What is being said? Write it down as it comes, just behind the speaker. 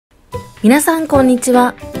皆さんこんにち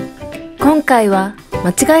は。今回は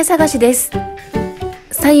間違い探しです。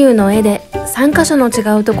左右の絵で3箇所の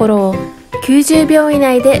違うところを90秒以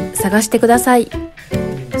内で探してください。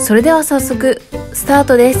それでは早速スター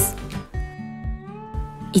トです。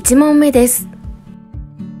1問目です。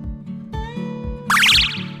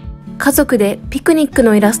家族でピクニック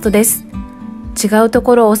のイラストです。違うと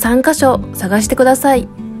ころを3箇所探してください。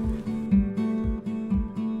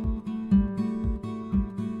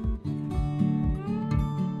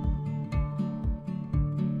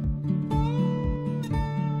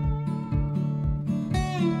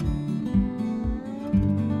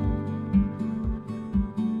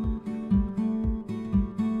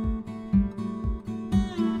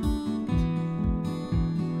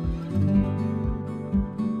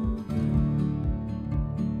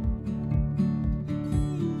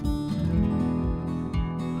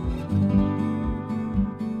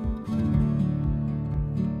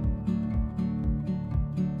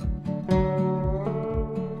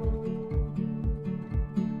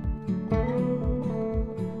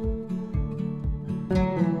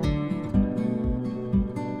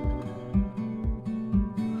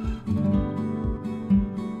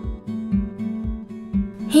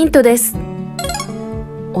ヒントです。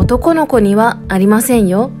男の子にはありません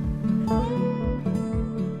よ。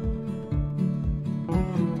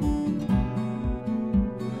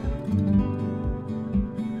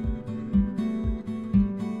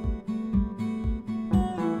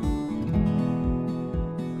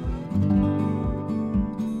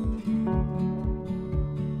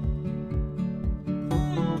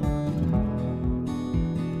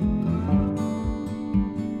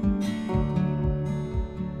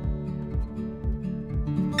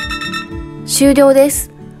終了で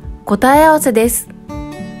す。答え合わせです。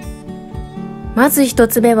まず一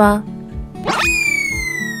つ目は、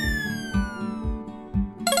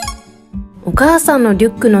お母さんのリュ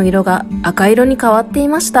ックの色が赤色に変わってい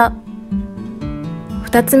ました。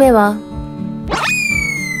二つ目は、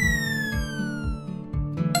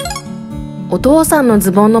お父さんの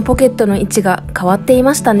ズボンのポケットの位置が変わってい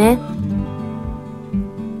ましたね。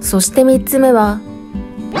そして三つ目は、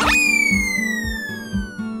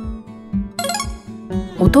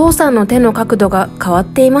お父さんの手の角度が変わっ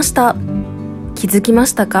ていました。気づきま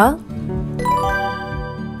したか？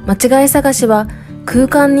間違い探しは空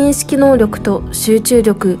間認識能力と集中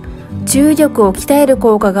力、注意力を鍛える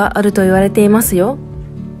効果があると言われていますよ。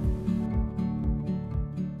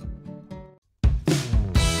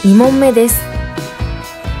2問目です。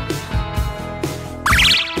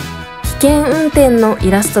危険運転の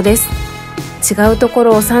イラストです。違うとこ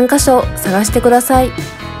ろを3箇所探してください。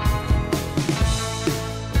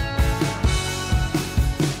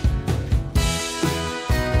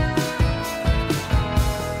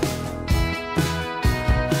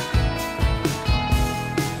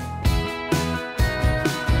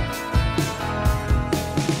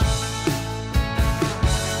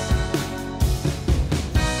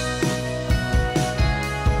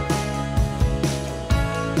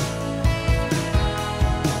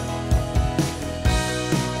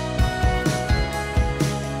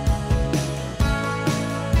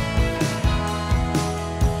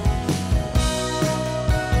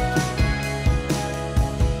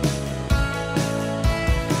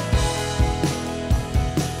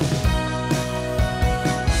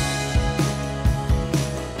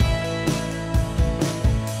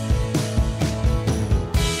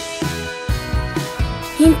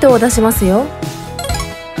ヒントを出しますよ。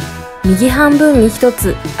右半分に1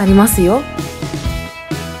つありますよ。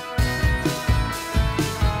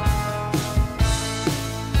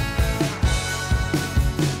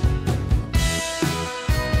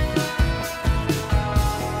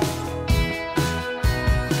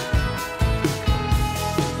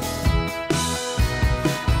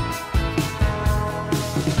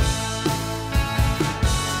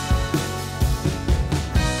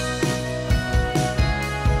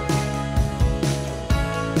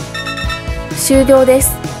終了で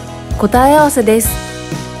す。答え合わせです。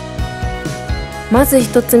まず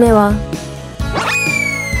一つ目は、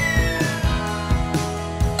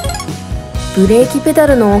ブレーキペダ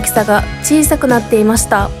ルの大きさが小さくなっていまし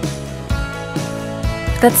た。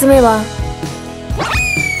二つ目は、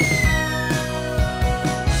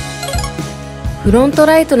フロント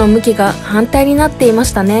ライトの向きが反対になっていま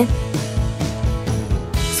したね。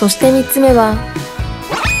そして三つ目は、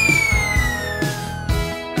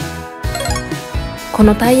こ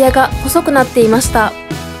のタイヤが細くなっていました。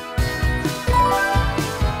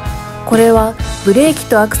これはブレーキ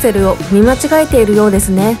とアクセルを踏み間違えているようです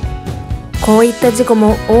ね。こういった事故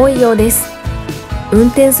も多いようです。運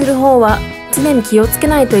転する方は常に気をつけ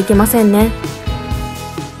ないといけませんね。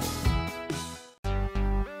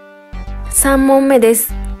3問目で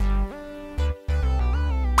す。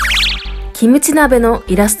キムチ鍋の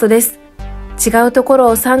イラストです。違うところ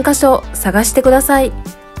を3箇所探してください。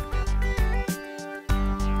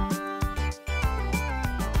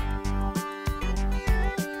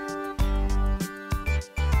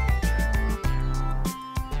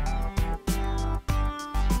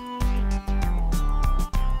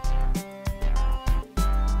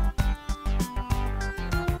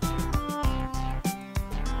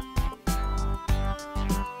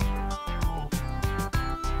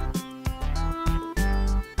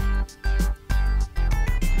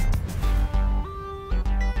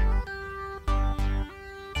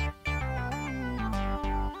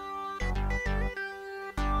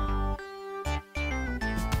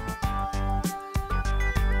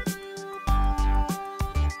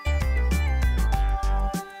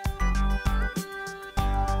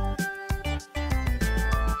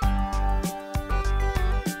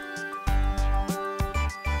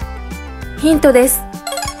ヒントです。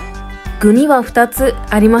具には2つ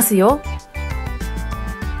ありますよ。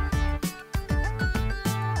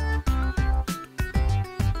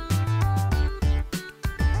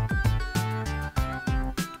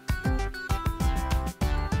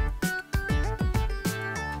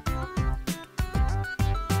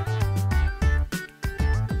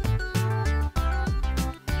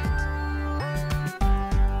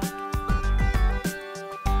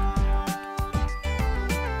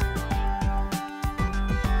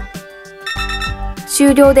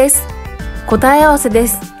終了です。答え合わせで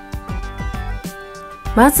す。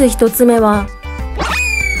まず1つ目は、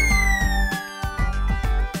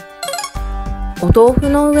お豆腐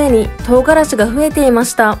の上に唐辛子が増えていま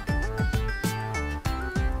した。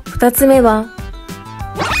2つ目は、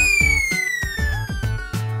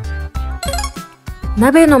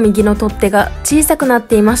鍋の右の取っ手が小さくなっ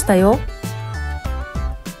ていましたよ。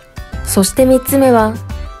そして3つ目は、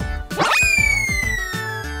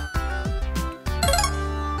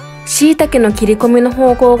椎茸の切り込みの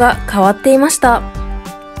方向が変わっていました。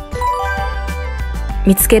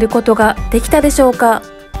見つけることができたでしょうか？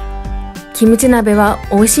キムチ鍋は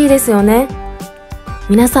美味しいですよね。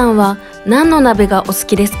皆さんは何の鍋がお好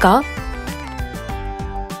きですか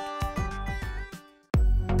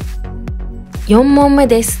？4問目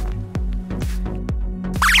です。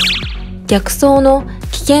逆走の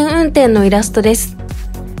危険運転のイラストです。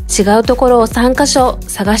違うところを3箇所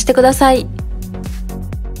探してください。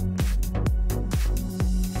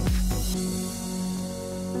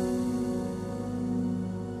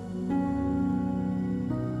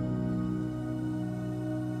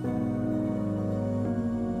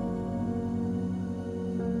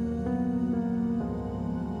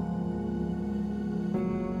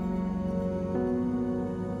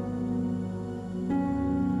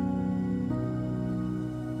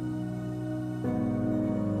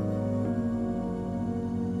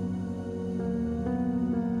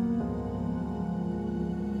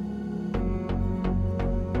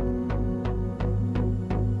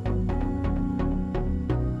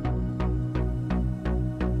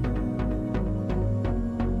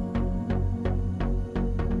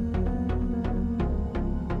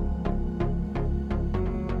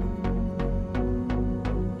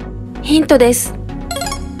ヒントです。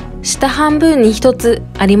下半分に1つ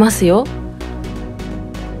ありますよ。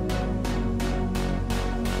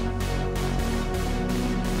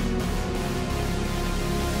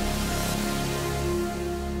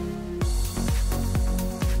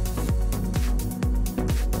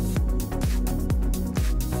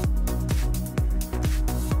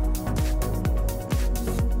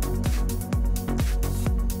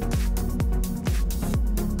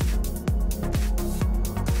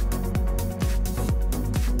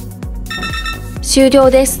終了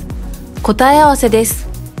です。答え合わせです。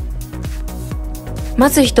ま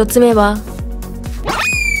ず1つ目は、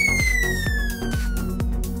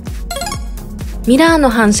ミラーの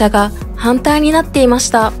反射が反対になっていまし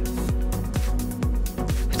た。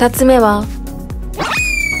2つ目は、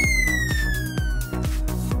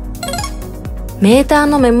メーター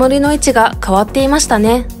のメモリの位置が変わっていました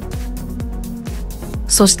ね。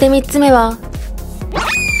そして3つ目は、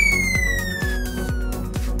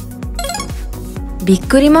びっ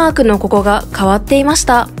くりマークのここが変わっていまし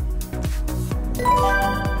た。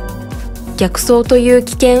逆走という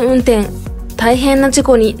危険運転、大変な事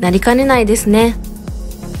故になりかねないですね。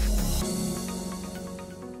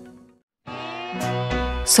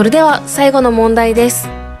それでは最後の問題です。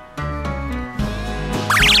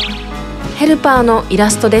ヘルパーのイ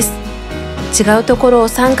ラストです。違うところを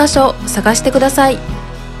3箇所探してください。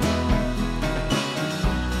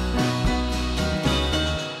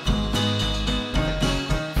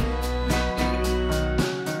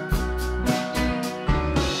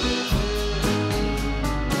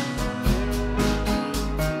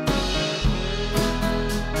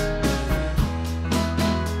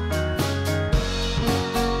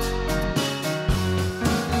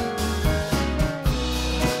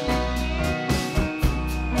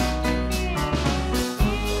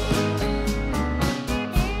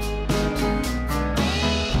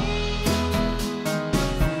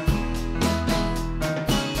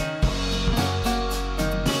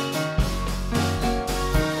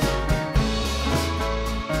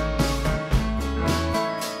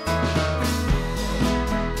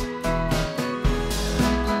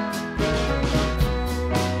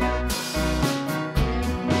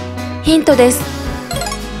ヒントです。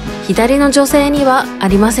左の女性にはあ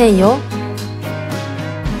りませんよ。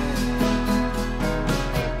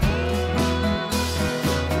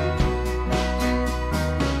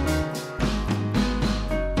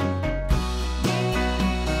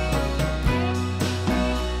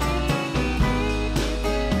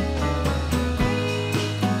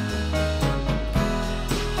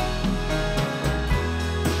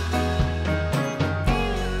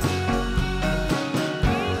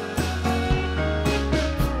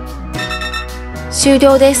終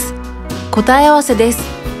了です。答え合わせです。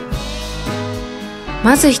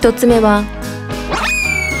まず一つ目は、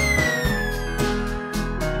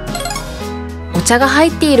お茶が入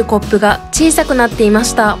っているコップが小さくなっていま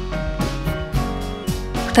した。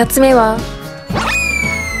二つ目は、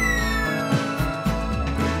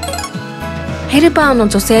ヘルパーの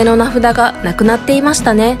女性の名札がなくなっていまし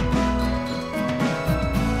たね。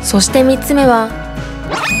そして三つ目は、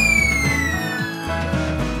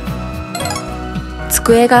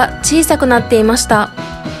机が小さくなっていました。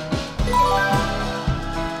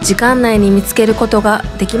時間内に見つけることが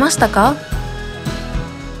できましたか？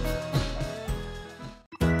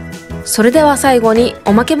それでは最後に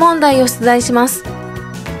おまけ問題を出題します。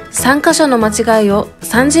3箇所の間違いを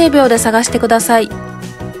30秒で探してください。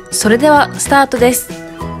それではスタートです。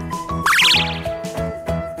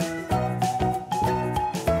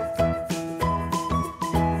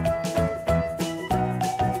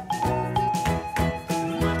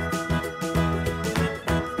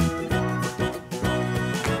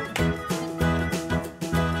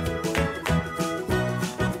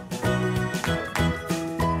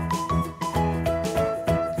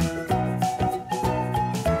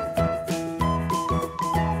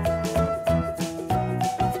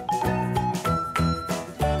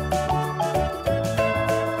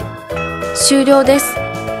終了です。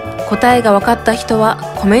答えが分かった人は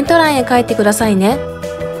コメント欄へ書いてくださいね。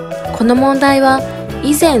この問題は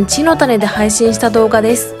以前知の種で配信した動画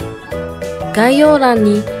です。概要欄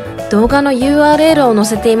に動画の URL を載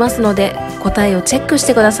せていますので答えをチェックし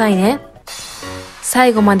てくださいね。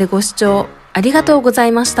最後までご視聴ありがとうござ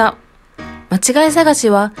いました。間違い探し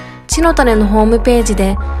は知の種のホームページ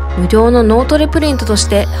で無料の脳トレプリントとし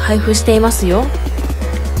て配布していますよ。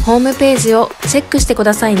ホームページをチェックしてく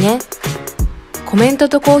ださいね。コメント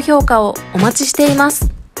と高評価をお待ちしていま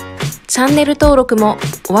す。チャンネル登録も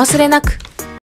お忘れなく。